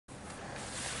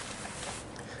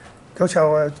Coach,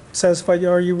 how satisfied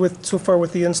are you with so far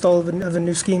with the install of a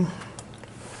new scheme?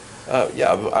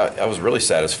 Yeah, I was really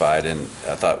satisfied, and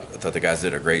I thought the guys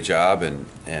did a great job,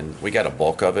 and we got a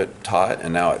bulk of it taught,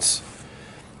 and now it's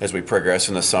as we progress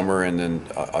in the summer, and then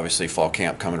obviously fall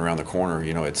camp coming around the corner.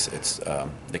 It's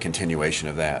the continuation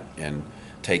of that, and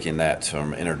taking that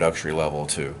from introductory level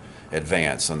to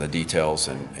advance on the details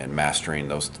and mastering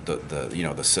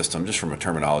the system just from a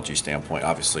terminology standpoint,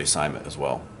 obviously assignment as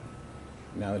well.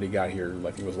 Now that he got here,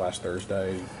 like it was last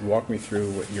Thursday, walk me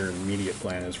through what your immediate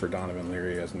plan is for Donovan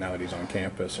Leary as now that he's on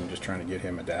campus and just trying to get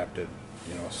him adapted,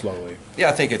 slowly. Yeah,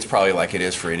 I think it's probably like it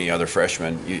is for any other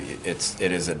freshman.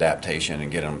 It is adaptation and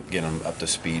get them up to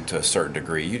speed to a certain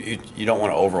degree. You don't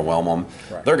want to overwhelm them.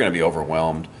 Right. They're going to be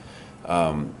overwhelmed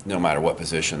no matter what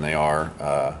position they are.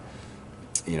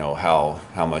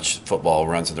 How much football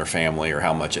runs in their family or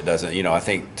how much it doesn't. I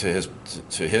think to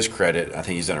his credit, I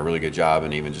think he's done a really good job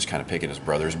in even just kind of picking his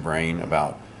brother's brain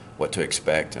about what to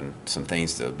expect and some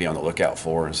things to be on the lookout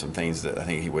for and some things that I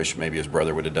think he wished maybe his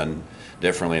brother would have done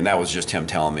differently. And that was just him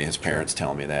telling me, his parents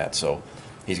telling me that. So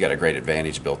he's got a great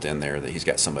advantage built in there that he's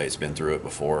got somebody that's been through it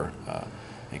before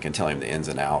and can tell him the ins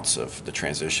and outs of the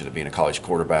transition of being a college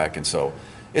quarterback. And so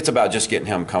it's about just getting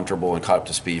him comfortable and caught up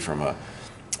to speed from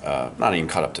not even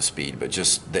caught up to speed, but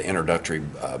just the introductory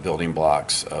building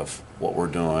blocks of what we're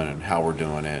doing and how we're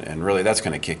doing it. And really that's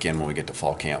going to kick in when we get to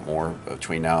fall camp more.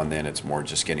 Between now and then, it's more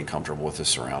just getting comfortable with his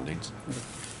surroundings.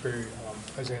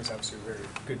 Isaiah's obviously a very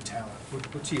good talent.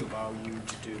 What's he allow you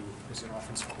to do as an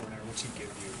offensive coordinator? What's he give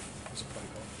you as a play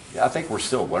caller? Yeah, I think we're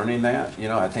still learning that.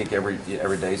 I think every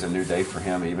day's a new day for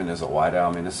him, even as a wideout.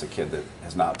 I mean, this is a kid that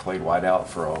has not played wideout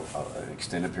for an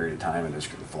extended period of time in his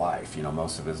life.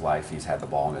 Most of his life he's had the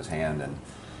ball in his hand. And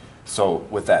so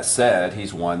with that said,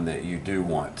 he's one that you do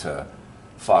want to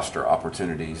foster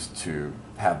opportunities to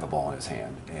have the ball in his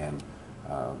hand. And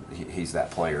he's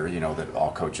that player, that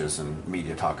all coaches and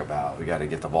media talk about. We got to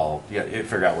get the ball. You got to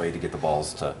figure out a way to get the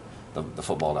balls to the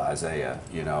football to Isaiah,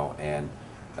 and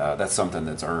that's something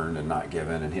that's earned and not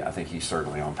given, and I think he's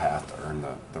certainly on path to earn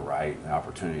the right and the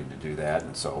opportunity to do that.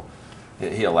 And so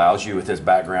he allows you with his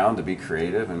background to be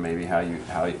creative and maybe how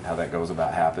that goes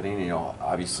about happening.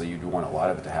 Obviously you do want a lot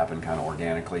of it to happen kind of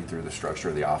organically through the structure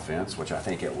of the offense, which I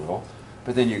think it will.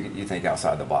 But then you think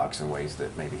outside the box in ways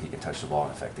that maybe he can touch the ball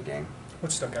and affect the game.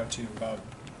 What stuck out to you about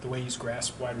the way he's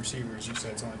grasped wide receivers? You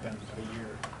said it's only been a year.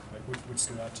 What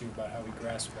stood out to you about how he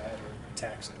grasps that or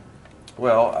attacks it?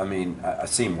 Well, I mean, I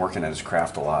see him working at his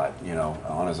craft a lot,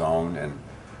 on his own, and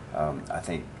I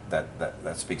think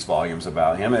that speaks volumes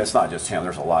about him. And it's not just him;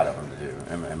 there's a lot of them to do,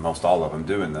 and most all of them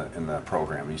do in the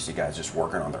program. You see guys just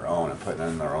working on their own and putting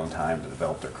in their own time to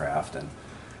develop their craft, and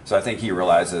so I think he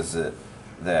realizes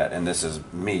that, and this is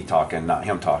me talking, not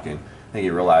him talking. I think he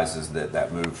realizes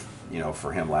that move,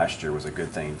 for him last year was a good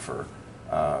thing for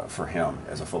him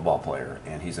as a football player,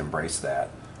 and he's embraced that.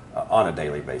 On a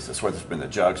daily basis, whether it's been the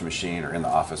jugs machine or in the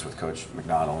office with Coach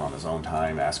McDonald on his own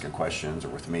time asking questions or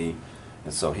with me.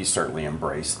 And so he certainly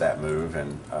embraced that move,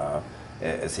 and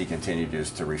as he continues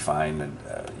to refine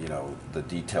the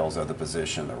details of the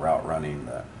position, the route running,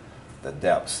 the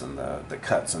depths and the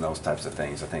cuts and those types of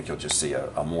things, I think you'll just see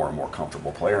a more and more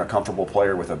comfortable player. And a comfortable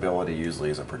player with ability usually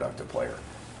is a productive player.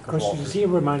 Coach, does he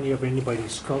remind you of anybody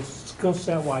skill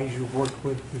set-wise you've worked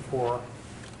with before?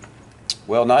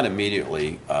 Well, not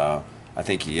immediately. I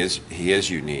think he is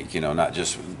unique. Not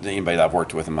just anybody that I've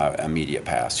worked with in my immediate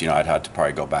past. I'd have to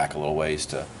probably go back a little ways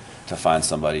to find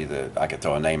somebody that I could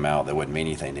throw a name out that wouldn't mean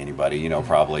anything to anybody.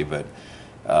 Probably, but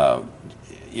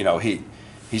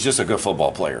he's just a good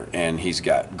football player, and he's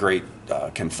got great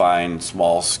confined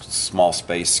small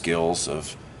space skills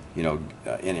of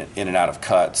in and out of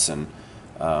cuts and.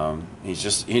 He's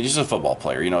just a football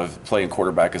player, playing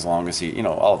quarterback as long as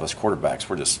all of us quarterbacks,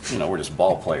 we're just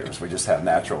ball players. We just have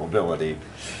natural ability.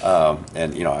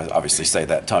 And, I obviously say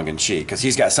that tongue in cheek because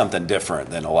he's got something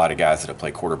different than a lot of guys that have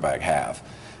played quarterback have.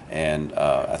 And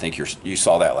I think you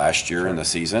saw that last year in the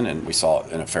season, and we saw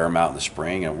it in a fair amount in the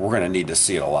spring, and we're going to need to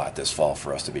see it a lot this fall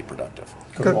for us to be productive.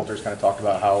 Coach Walters kind of talked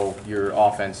about how your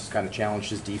offense kind of challenged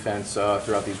his defense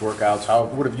throughout these workouts.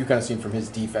 What have you kind of seen from his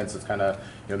defense that's kind of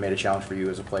made a challenge for you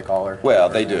as a play caller? Well,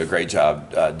 they do a great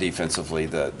job defensively.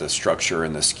 The structure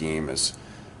and the scheme is,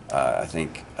 I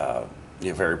think,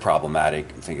 very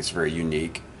problematic. I think it's very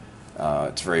unique.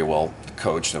 It's very well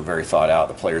coached and very thought out.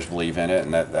 The players believe in it,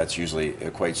 and that's usually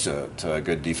equates to a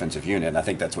good defensive unit. And I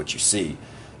think that's what you see.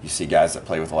 You see guys that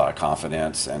play with a lot of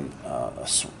confidence and a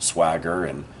swagger,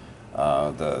 and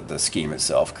the scheme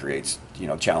itself creates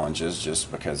challenges just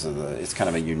because of it's kind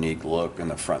of a unique look in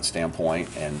the front standpoint.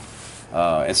 And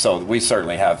And so we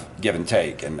certainly have give and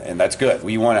take, and that's good.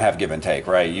 We want to have give and take,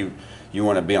 right? You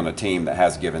want to be on a team that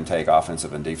has give and take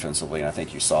offensive and defensively, and I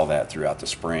think you saw that throughout the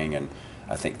spring, and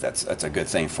I think that's a good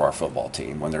thing for our football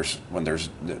team when there's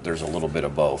a little bit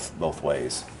of both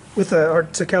ways. With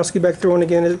Art Sikowski back throwing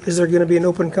again, is there going to be an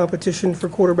open competition for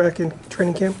quarterback in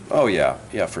training camp? Oh yeah,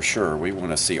 for sure. We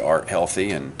want to see Art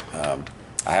healthy, and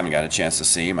I haven't got a chance to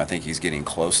see him. I think he's getting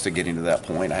close to getting to that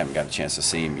point. I haven't got a chance to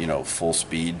see him, full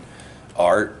speed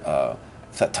Art. I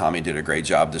thought Tommy did a great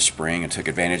job this spring and took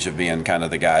advantage of being kind of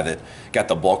the guy that got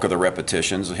the bulk of the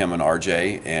repetitions, him and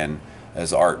RJ. And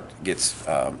as Art gets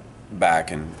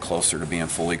back and closer to being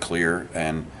fully clear,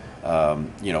 and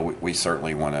we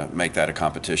certainly want to make that a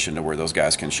competition to where those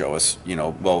guys can show us,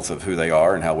 both of who they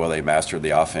are and how well they mastered the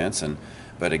offense.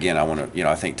 But again,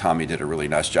 I think Tommy did a really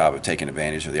nice job of taking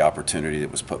advantage of the opportunity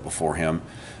that was put before him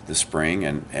this spring,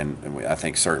 and I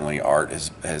think certainly Art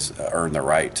has earned the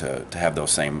right to have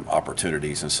those same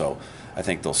opportunities, and so I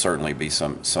think there'll certainly be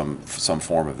some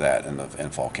form of that in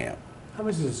fall camp. How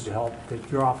much does it help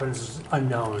that your offense is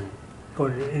unknown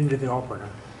going into the opener?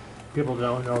 People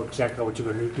don't know exactly what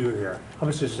you're going to do here. How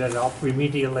much does that help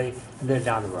immediately and then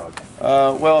down the road?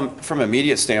 Well, from an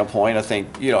immediate standpoint, I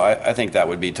think I think that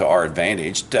would be to our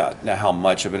advantage. Now, how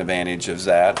much of an advantage is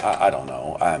that? I don't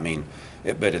know. I mean,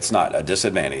 but it's not a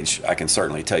disadvantage. I can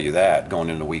certainly tell you that going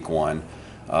into week one.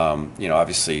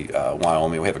 Obviously,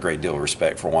 Wyoming. We have a great deal of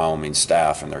respect for Wyoming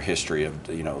staff and their history of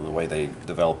the way they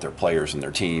develop their players and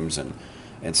their teams, and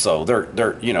so they're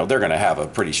going to have a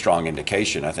pretty strong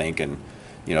indication, I think, and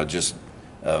just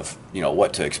of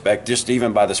what to expect, just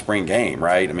even by the spring game,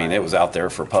 right? I mean, it was out there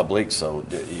for public, so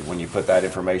when you put that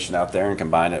information out there and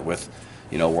combine it with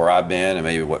where I've been and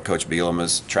maybe what Coach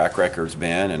Bielema's track record's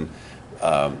been, and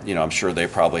I'm sure they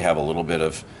probably have a little bit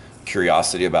of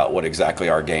curiosity about what exactly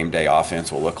our game day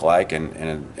offense will look like,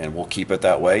 and we'll keep it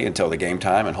that way until the game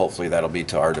time, and hopefully that'll be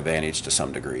to our advantage to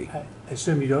some degree. I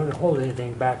assume you don't hold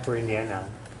anything back for Indiana,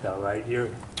 though, right?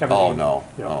 Oh no,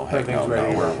 heck no.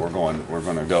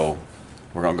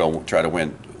 We're going to go try to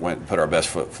win, put our best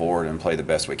foot forward and play the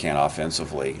best we can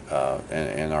offensively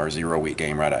in our 0-week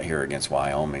game right out here against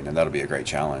Wyoming, and that'll be a great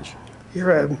challenge.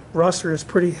 Your roster is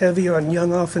pretty heavy on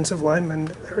young offensive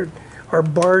linemen. Are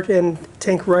Bart and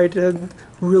Tank Wright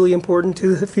really important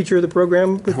to the future of the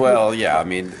program? Well, yeah, I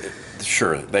mean,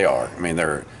 sure they are. I mean,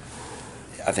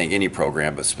 I think any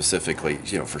program, but specifically,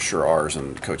 for sure ours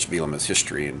and Coach Bielema's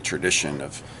history and tradition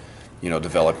of,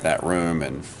 developing that room,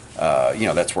 and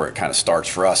that's where it kind of starts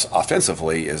for us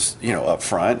offensively is up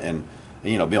front, and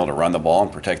be able to run the ball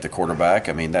and protect the quarterback.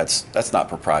 I mean, that's not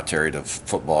proprietary to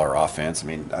football or offense. I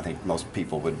mean, I think most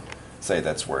people would say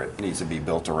that's where it needs to be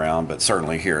built around, but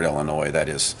certainly here at Illinois, that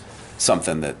is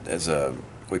something that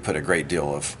we put a great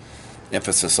deal of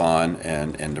emphasis on,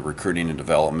 and the recruiting and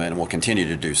development, and we'll continue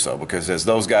to do so, because as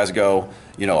those guys go,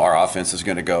 our offense is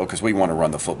going to go, because we want to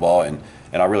run the football, and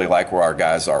I really like where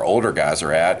our older guys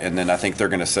are at, and then I think they're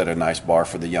going to set a nice bar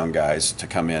for the young guys to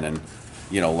come in and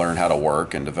learn how to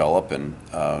work and develop, and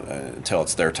until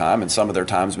it's their time, and some of their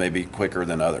times may be quicker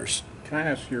than others. Can I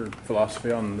ask your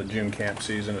philosophy on the June camp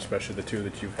season, especially the two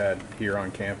that you've had here on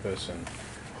campus, and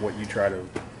what you try to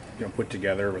put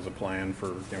together as a plan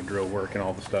for drill work and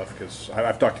all the stuff? Because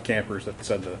I've talked to campers that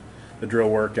said the drill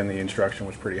work and the instruction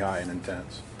was pretty high and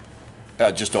intense.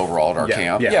 Just overall at our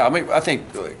camp? Yeah, I mean, I think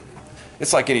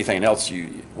it's like anything else.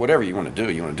 Whatever you want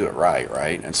to do it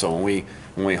right? And so when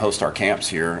we host our camps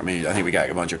here, I mean, I think we got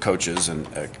a bunch of coaches and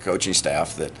coaching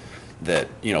staff that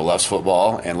loves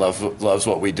football and loves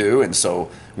what we do, and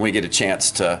so when we get a chance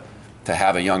to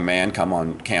have a young man come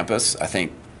on campus, I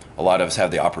think a lot of us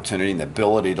have the opportunity and the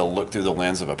ability to look through the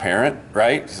lens of a parent,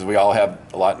 right? Because we all have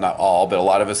not all, but a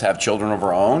lot of us have children of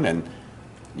our own, and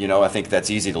I think that's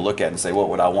easy to look at and say, what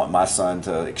would I want my son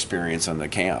to experience in the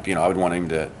camp? I would want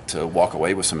him to walk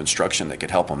away with some instruction that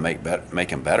could help him make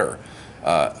him better.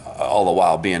 All the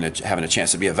while having a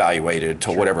chance to be evaluated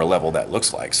to whatever level that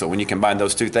looks like. So when you combine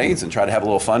those two things and try to have a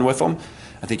little fun with them,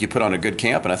 I think you put on a good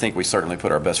camp, and I think we certainly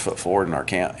put our best foot forward in our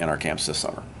camps this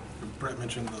summer. Brett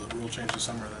mentioned the rule change this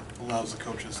summer that allows the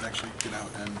coaches to actually get out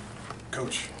and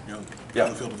coach, on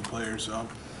the field with the players. How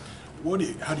do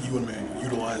you want to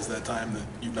utilize that time that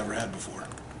you've never had before?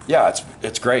 Yeah,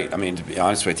 it's great. I mean, to be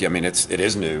honest with you, I mean it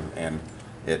is new, and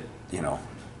it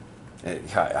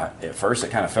at first it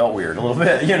kind of felt weird a little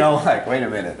bit, like, wait a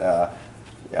minute,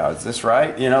 is this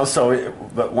right?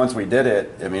 But once we did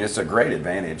it, I mean, it's a great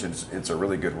advantage. It's a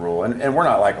really good rule, and we're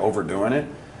not like overdoing it.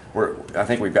 I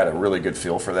think we've got a really good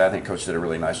feel for that. I think Coach did a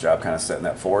really nice job kind of setting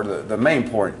that forward. The main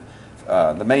point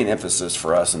the main emphasis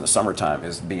for us in the summertime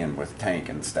is being with Tank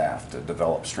and staff to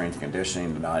develop strength and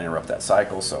conditioning to not interrupt that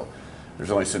cycle. So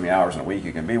there's only so many hours in a week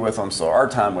you can be with them. So our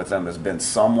time with them has been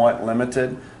somewhat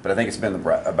limited, but I think it's been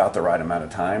about the right amount of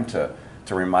time to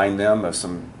remind them of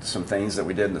some things that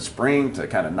we did in the spring, to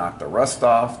kind of knock the rust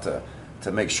off, to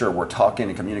make sure we're talking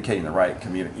and communicating the right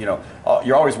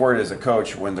you're always worried as a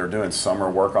coach when they're doing summer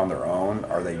work on their own,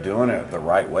 are they doing it the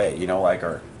right way?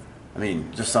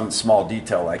 Just some small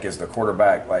detail, like is the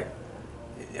quarterback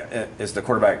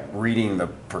reading the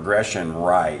progression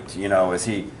right?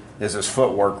 Is his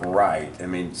footwork right?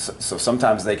 So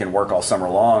sometimes they can work all summer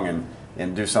long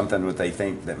and do something that they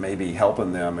think that may be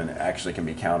helping them and actually can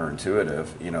be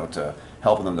counterintuitive, to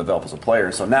helping them develop as a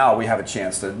player. So now we have a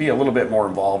chance to be a little bit more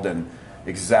involved in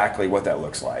exactly what that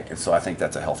looks like. And so I think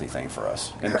that's a healthy thing for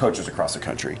us and coaches across the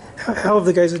country. How have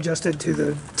the guys adjusted to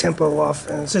the tempo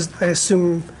offense? I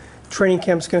assume training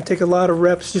camp's going to take a lot of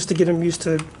reps just to get them used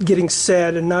to getting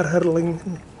set and not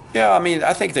huddling. Yeah,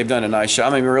 I think they've done a nice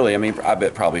job. I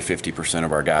bet probably 50%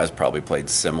 of our guys probably played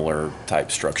similar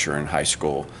type structure in high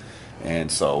school.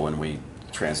 And so when we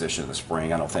transitioned to the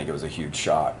spring, I don't think it was a huge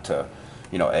shock to,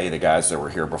 the guys that were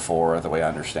here before, the way I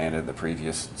understand it, the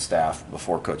previous staff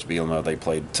before Coach Bielema, they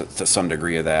played to some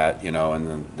degree of that,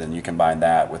 and then you combine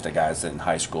that with the guys that in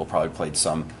high school probably played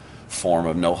some form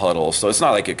of no huddle. So it's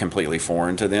not like it completely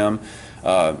foreign to them.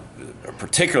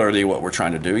 Particularly what we're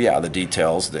trying to do, the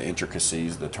details, the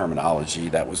intricacies, the terminology,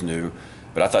 that was new.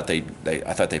 But I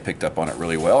thought they picked up on it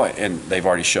really well, and they've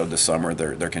already showed this summer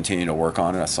they're continuing to work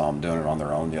on it. I saw them doing it on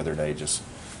their own the other day. Just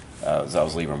as I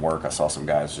was leaving work, I saw some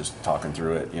guys just talking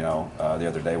through it, the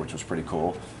other day, which was pretty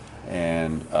cool.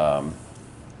 And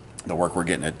the work we're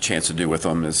getting a chance to do with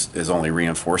them is only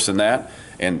reinforcing that.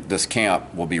 And this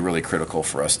camp will be really critical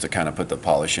for us to kind of put the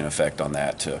polishing effect on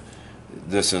that.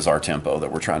 This is our tempo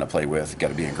that we're trying to play with. Got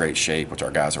to be in great shape, which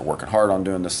our guys are working hard on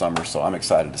doing this summer. So I'm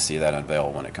excited to see that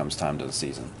unveil when it comes time to the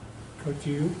season. Coach,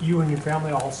 you and your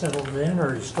family all settled in, or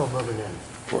are you still moving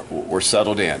in? We're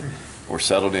settled in. We're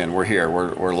settled in. We're here.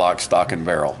 We're lock, stock, and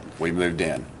barrel. We moved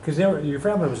in. Because your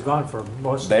family was gone for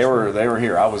most. They were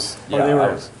here. I was.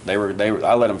 They were.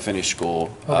 I let them finish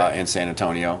school Okay. in San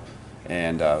Antonio,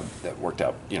 and that worked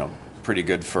out. Pretty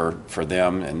good for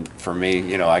them and for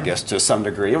me, I guess to some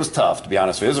degree. It was tough, to be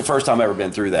honest with you. It was the first time I've ever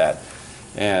been through that.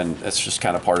 And it's just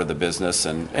kind of part of the business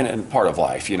and part of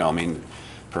life,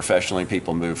 professionally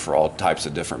people move for all types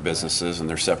of different businesses and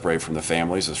they're separated from the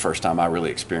families. It's the first time I really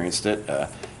experienced it.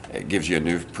 It gives you a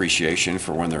new appreciation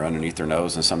for when they're underneath their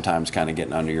nose and sometimes kind of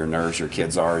getting under your nerves. Your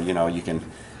kids are,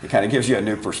 it kind of gives you a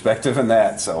new perspective in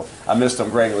that. So I missed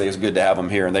them greatly. It's good to have them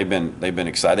here, and they've been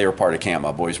excited. They were part of camp.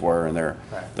 My boys were, and they're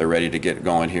ready to get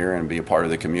going here and be a part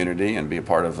of the community and be a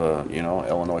part of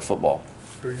Illinois football.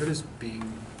 Barry, how does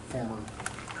being former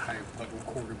high-level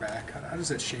quarterback, how does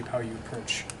that shape how you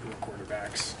approach your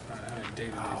quarterbacks on a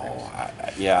day-to-day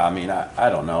basis? I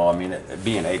don't know.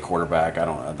 Being a quarterback, I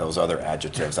don't know those other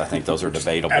adjectives. I think those are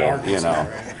debatable.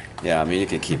 Right. Yeah, you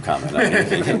could keep coming.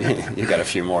 You got a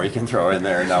few more you can throw in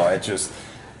there. No, it just,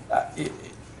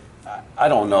 I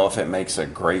don't know if it makes a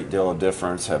great deal of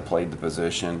difference. Have played the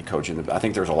position, coaching. I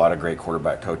think there's a lot of great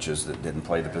quarterback coaches that didn't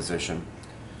play the position.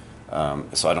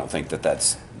 So I don't think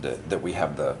that we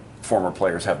have the former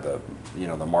players have the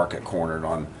market cornered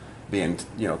on being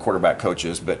quarterback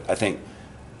coaches. But I think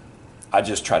I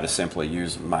just try to simply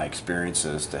use my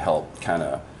experiences to help kind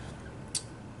of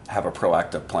have a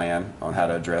proactive plan on how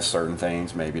to address certain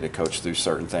things, maybe to coach through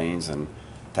certain things and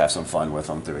to have some fun with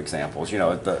them through examples.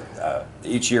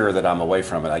 Each year that I'm away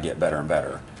from it, I get better and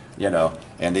better,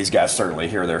 and these guys certainly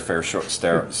hear their fair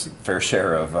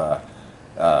share of,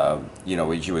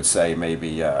 what you would say,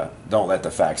 maybe don't let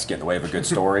the facts get in the way of a good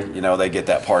story. They get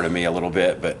that part of me a little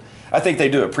bit, but I think they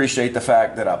do appreciate the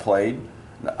fact that I played.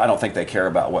 I don't think they care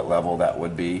about what level that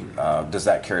would be. Does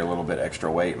that carry a little bit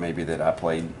extra weight, maybe that I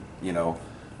played,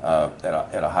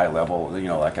 at a high level,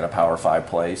 like at a Power 5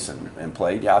 place and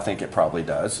played? Yeah, I think it probably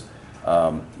does.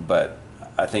 But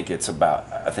I think it's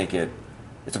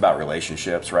about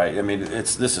relationships, right?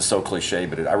 This is so cliche,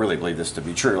 but I really believe this to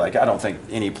be true. Like, I don't think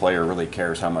any player really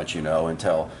cares how much you know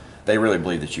until they really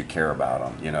believe that you care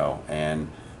about them,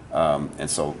 and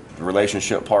so the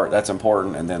relationship part, that's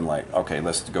important. And then okay,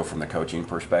 let's go from the coaching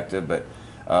perspective. But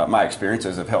my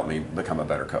experiences have helped me become a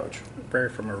better coach. Barry,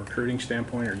 from a recruiting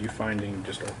standpoint, are you finding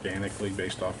just organically,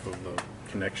 based off of the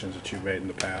connections that you've made in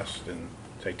the past in,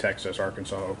 say, Texas,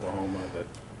 Arkansas, Oklahoma, that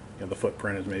the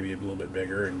footprint is maybe a little bit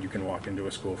bigger and you can walk into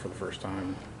a school for the first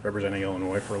time representing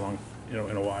Illinois for a long, in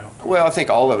a while? Well, I think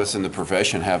all of us in the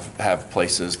profession have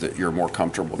places that you're more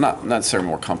comfortable, not necessarily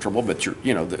more comfortable, but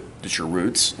that's your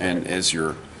roots and is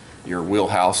your your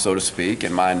wheelhouse, so to speak,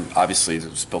 and mine obviously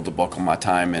has built the bulk of my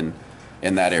time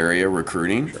in that area,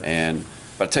 recruiting. Sure.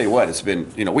 But I tell you what, it's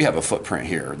been, we have a footprint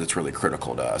here that's really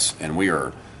critical to us, and we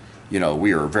are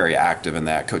very active in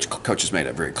that. Coach has made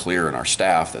it very clear in our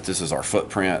staff that this is our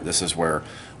footprint. This is where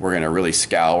we're going to really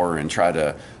scour and try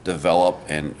to develop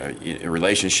and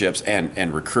relationships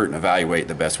and recruit and evaluate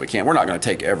the best we can. We're not going to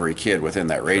take every kid within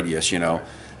that radius,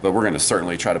 but we're going to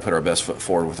certainly try to put our best foot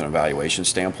forward with an evaluation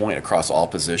standpoint across all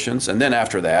positions. And then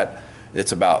after that,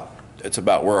 it's about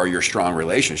where are your strong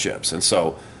relationships. And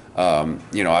so,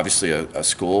 obviously a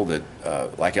school that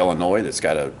like Illinois that's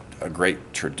got a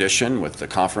great tradition with the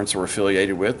conference we're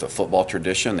affiliated with, the football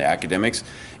tradition, the academics,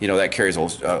 that carries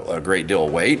a great deal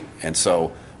of weight. And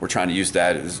so we're trying to use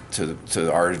that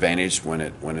to our advantage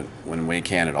when we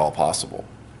can at all possible.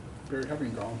 Barry,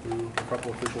 having gone through a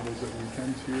couple official visit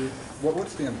weekends here, what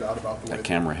stands out about the way That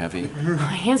camera heavy?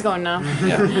 My hand's going numb.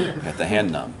 Yeah, got the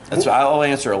hand numb. I'll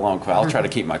answer a long question. I'll try to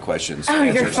keep my questions. Oh,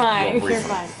 you're answers fine. real You're briefly.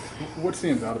 fine. what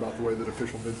stands out about the way that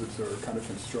official visits are kind of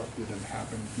constructed and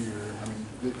happen here? I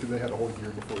mean, they had a whole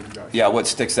year before you guys. Yeah, what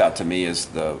sticks out to me is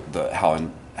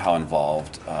how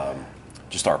involved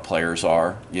just our players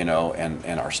are,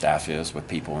 and our staff is with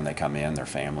people when they come in, their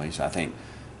families. I think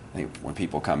when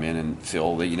people come in and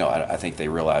feel that, I think they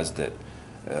realize that,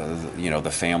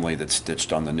 the family that's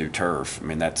stitched on the new turf. I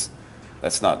mean, that's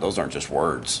not; those aren't just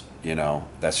words.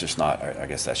 That's just not. I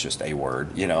guess that's just a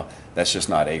word. That's just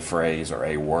not a phrase or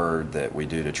a word that we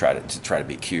do to try to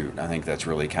be cute. I think that's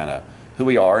really kind of who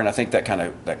we are, and I think that kind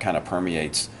of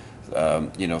permeates,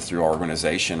 through our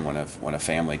organization when a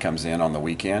family comes in on the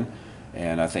weekend.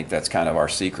 And I think that's kind of our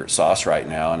secret sauce right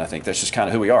now, and I think that's just kind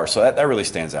of who we are. So that really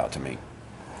stands out to me.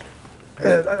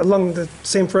 Along the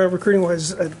same front,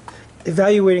 recruiting-wise,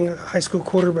 evaluating high school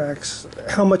quarterbacks,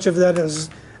 how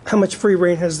much free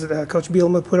reign has Coach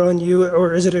Bielema put on you,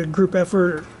 or is it a group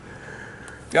effort?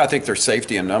 Yeah, I think there's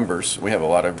safety in numbers. We have a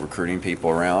lot of recruiting people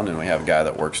around, and we have a guy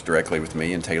that works directly with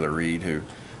me and Taylor Reed, who,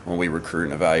 when we recruit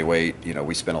and evaluate,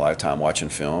 we spend a lot of time watching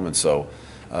film, and so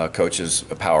coaches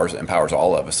empowers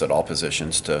all of us at all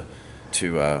positions to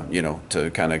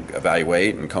kind of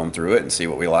evaluate and comb through it and see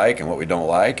what we like and what we don't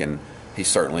like, and he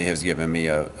certainly has given me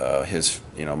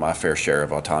my fair share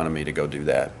of autonomy to go do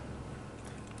that.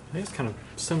 I think it's kind of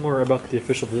similar about the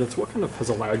official visits. What kind of has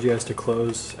allowed you guys to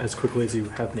close as quickly as you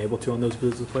have been able to on those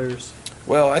visits with players?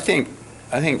 Well, I think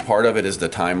part of it is the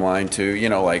timeline too.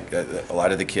 Like a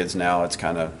lot of the kids now, it's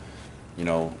kind of,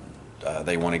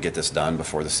 they want to get this done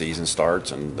before the season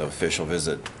starts, and the official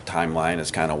visit timeline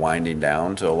is kind of winding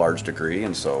down to a large degree,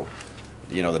 and so,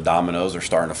 the dominoes are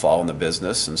starting to fall in the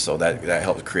business, and so that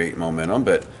helps create momentum.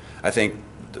 But I think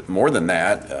more than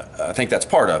that, I think that's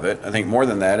part of it. I think more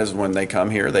than that is when they come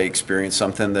here, they experience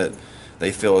something that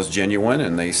they feel is genuine,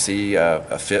 and they see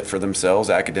a fit for themselves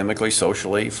academically,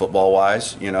 socially,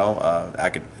 football-wise.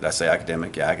 I say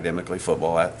academic, yeah, academically,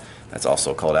 football. That's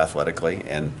also called athletically,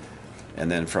 and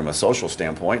then from a social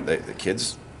standpoint, the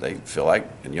kids, they feel like,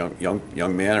 and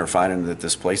young men are finding that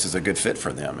this place is a good fit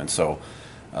for them, and so.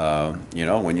 When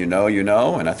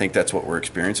and I think that's what we're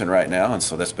experiencing right now, and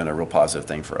so that's been a real positive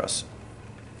thing for us.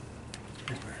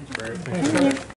 Thanks, Barry.